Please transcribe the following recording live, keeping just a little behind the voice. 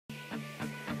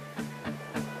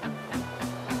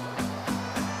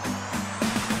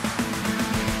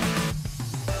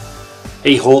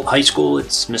Hey Holt High School,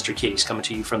 it's Mr. Case coming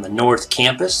to you from the North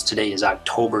Campus. Today is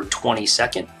October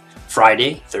 22nd,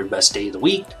 Friday, third best day of the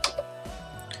week.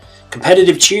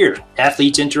 Competitive cheer.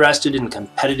 Athletes interested in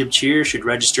competitive cheer should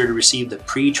register to receive the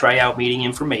pre-tryout meeting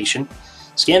information.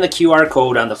 Scan the QR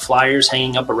code on the flyers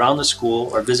hanging up around the school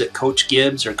or visit Coach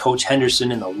Gibbs or Coach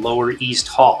Henderson in the Lower East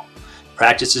Hall.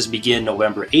 Practices begin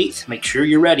November 8th. Make sure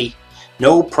you're ready.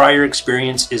 No prior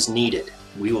experience is needed.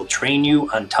 We will train you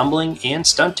on tumbling and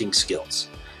stunting skills.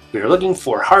 We are looking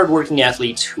for hardworking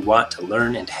athletes who want to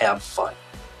learn and have fun.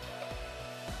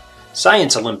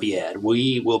 Science Olympiad.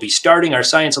 We will be starting our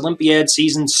Science Olympiad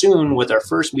season soon with our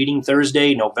first meeting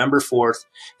Thursday, November 4th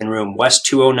in room West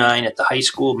 209 at the high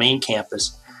school main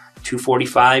campus,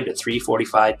 2:45 to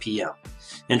 3:45 p.m.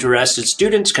 Interested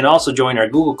students can also join our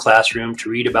Google Classroom to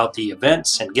read about the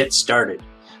events and get started.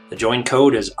 The join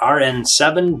code is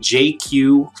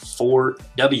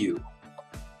RN7JQ4W.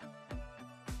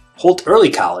 Holt Early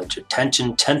College.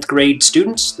 Attention 10th grade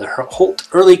students. The Holt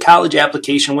Early College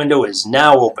application window is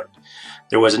now open.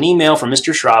 There was an email from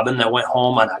Mr. Schraben that went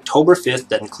home on October 5th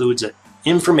that includes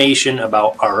information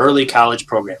about our early college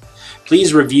program.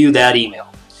 Please review that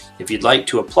email. If you'd like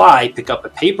to apply, pick up a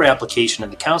paper application in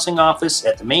the counseling office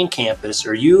at the main campus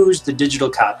or use the digital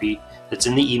copy that's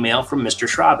in the email from Mr.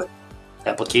 Schraben.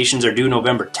 Applications are due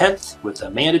November 10th with a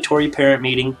mandatory parent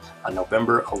meeting on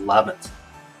November 11th.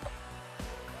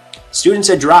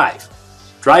 Students at Drive.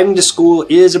 Driving to school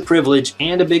is a privilege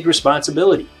and a big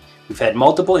responsibility. We've had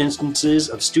multiple instances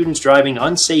of students driving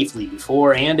unsafely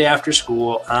before and after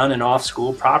school on and off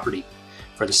school property.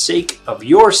 For the sake of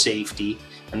your safety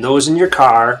and those in your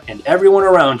car and everyone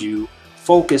around you,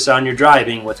 focus on your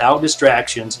driving without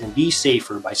distractions and be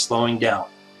safer by slowing down.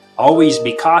 Always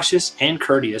be cautious and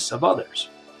courteous of others.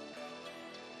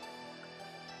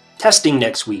 Testing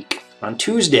next week. On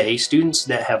Tuesday, students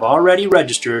that have already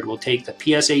registered will take the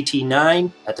PSAT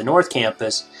 9 at the North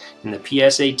Campus and the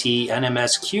PSAT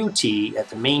NMSQT at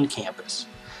the main campus.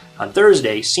 On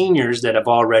Thursday, seniors that have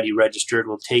already registered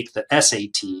will take the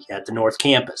SAT at the North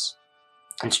Campus.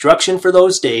 Instruction for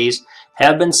those days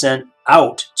have been sent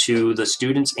out to the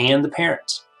students and the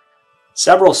parents.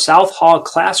 Several South Hall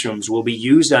classrooms will be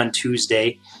used on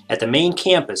Tuesday at the main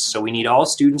campus, so we need all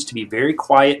students to be very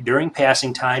quiet during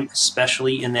passing time,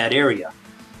 especially in that area.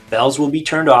 Bells will be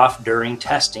turned off during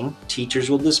testing. Teachers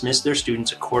will dismiss their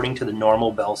students according to the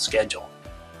normal bell schedule.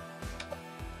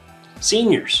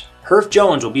 Seniors. Herff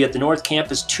Jones will be at the North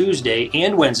Campus Tuesday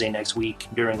and Wednesday next week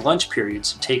during lunch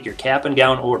periods to take your cap and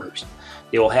gown orders.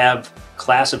 They will have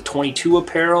class of 22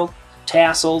 apparel,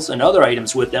 tassels, and other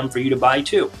items with them for you to buy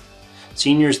too.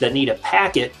 Seniors that need a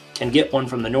packet can get one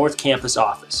from the North Campus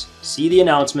office. See the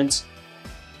announcements.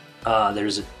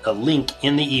 There's a link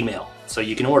in the email so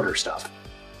you can order stuff.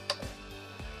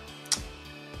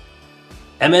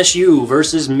 MSU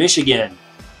versus Michigan.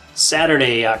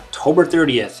 Saturday, October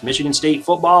 30th, Michigan State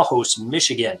football hosts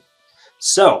Michigan.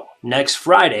 So, next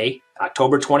Friday,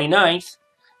 October 29th,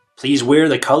 please wear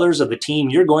the colors of the team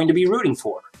you're going to be rooting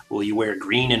for. Will you wear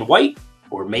green and white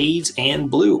or maize and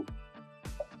blue?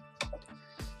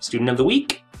 Student of the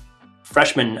Week,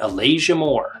 freshman Alasia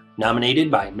Moore, nominated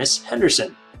by Miss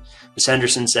Henderson. Miss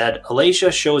Henderson said,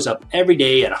 Alasia shows up every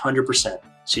day at 100%.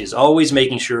 She is always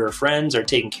making sure her friends are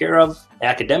taken care of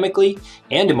academically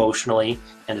and emotionally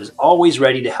and is always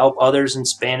ready to help others in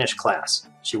Spanish class.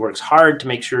 She works hard to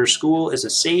make sure school is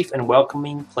a safe and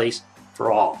welcoming place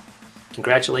for all.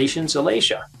 Congratulations,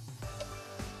 Alasia.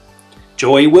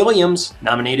 Joy Williams,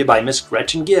 nominated by Miss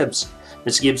Gretchen Gibbs.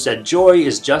 Ms. Gibbs said, Joy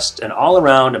is just an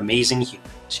all-around amazing human.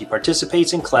 She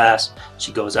participates in class,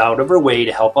 she goes out of her way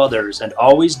to help others, and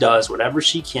always does whatever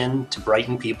she can to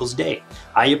brighten people's day.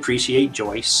 I appreciate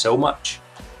Joy so much.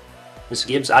 Ms.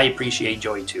 Gibbs, I appreciate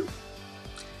Joy too.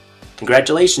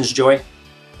 Congratulations, Joy.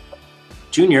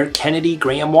 Junior Kennedy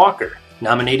Graham Walker,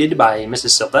 nominated by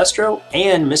Mrs. Silvestro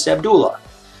and Miss Abdullah.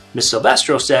 Miss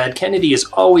Silvestro said, Kennedy is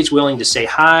always willing to say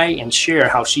hi and share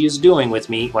how she is doing with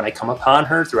me when I come upon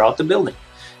her throughout the building.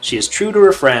 She is true to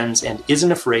her friends and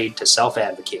isn't afraid to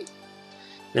self-advocate.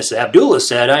 Miss Abdullah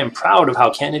said, I am proud of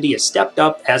how Kennedy has stepped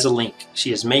up as a link.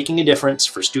 She is making a difference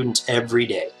for students every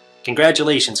day.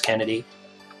 Congratulations, Kennedy.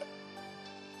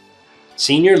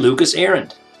 Senior Lucas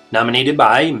Arend, nominated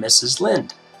by Mrs.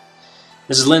 Lind.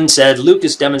 Mrs. Lind said,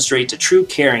 Lucas demonstrates a true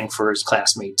caring for his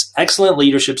classmates, excellent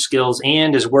leadership skills,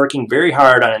 and is working very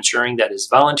hard on ensuring that his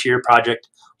volunteer project,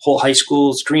 Holt High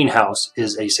School's Greenhouse,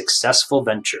 is a successful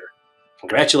venture.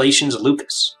 Congratulations,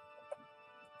 Lucas.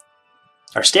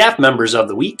 Our staff members of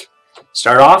the week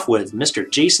start off with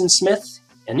Mr. Jason Smith,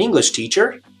 an English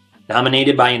teacher,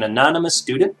 nominated by an anonymous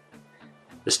student.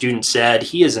 The student said,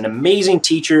 "He is an amazing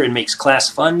teacher and makes class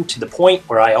fun to the point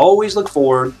where I always look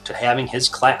forward to having his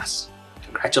class.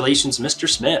 Congratulations, Mr.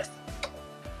 Smith."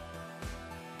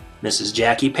 Mrs.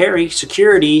 Jackie Perry,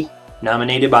 security,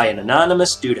 nominated by an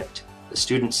anonymous student. The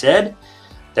student said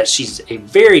that she's a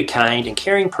very kind and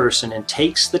caring person and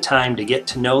takes the time to get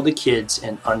to know the kids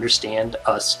and understand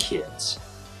us kids.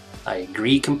 I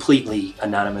agree completely,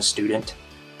 anonymous student.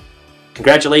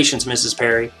 Congratulations, Mrs.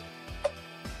 Perry.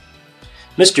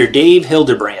 Mr. Dave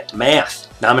Hildebrandt, math,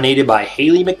 nominated by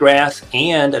Haley McGrath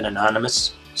and an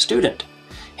anonymous student.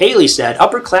 Haley said,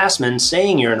 "Upperclassmen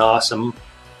saying you're an awesome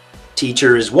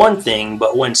teacher is one thing,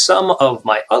 but when some of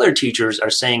my other teachers are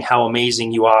saying how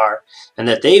amazing you are and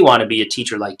that they want to be a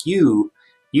teacher like you,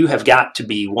 you have got to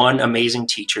be one amazing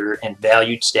teacher and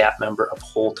valued staff member of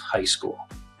Holt High School."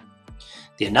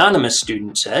 The anonymous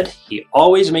student said, "He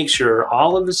always makes sure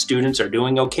all of his students are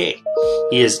doing okay.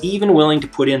 He is even willing to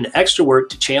put in the extra work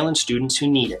to challenge students who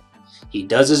need it. He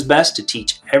does his best to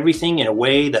teach everything in a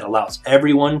way that allows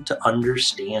everyone to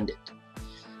understand it."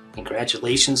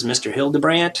 Congratulations, Mr.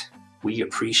 Hildebrandt. We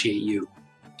appreciate you.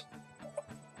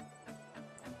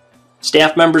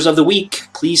 Staff Members of the Week.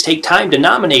 Please take time to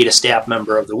nominate a Staff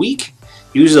Member of the Week.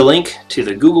 Use the link to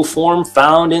the Google form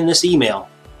found in this email.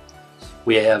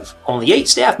 We have only 8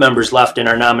 staff members left in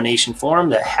our nomination form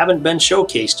that haven't been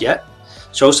showcased yet.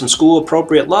 Show some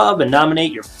school-appropriate love and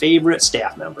nominate your favorite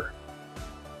staff member.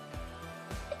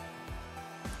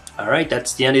 All right,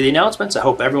 that's the end of the announcements. I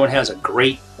hope everyone has a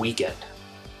great weekend.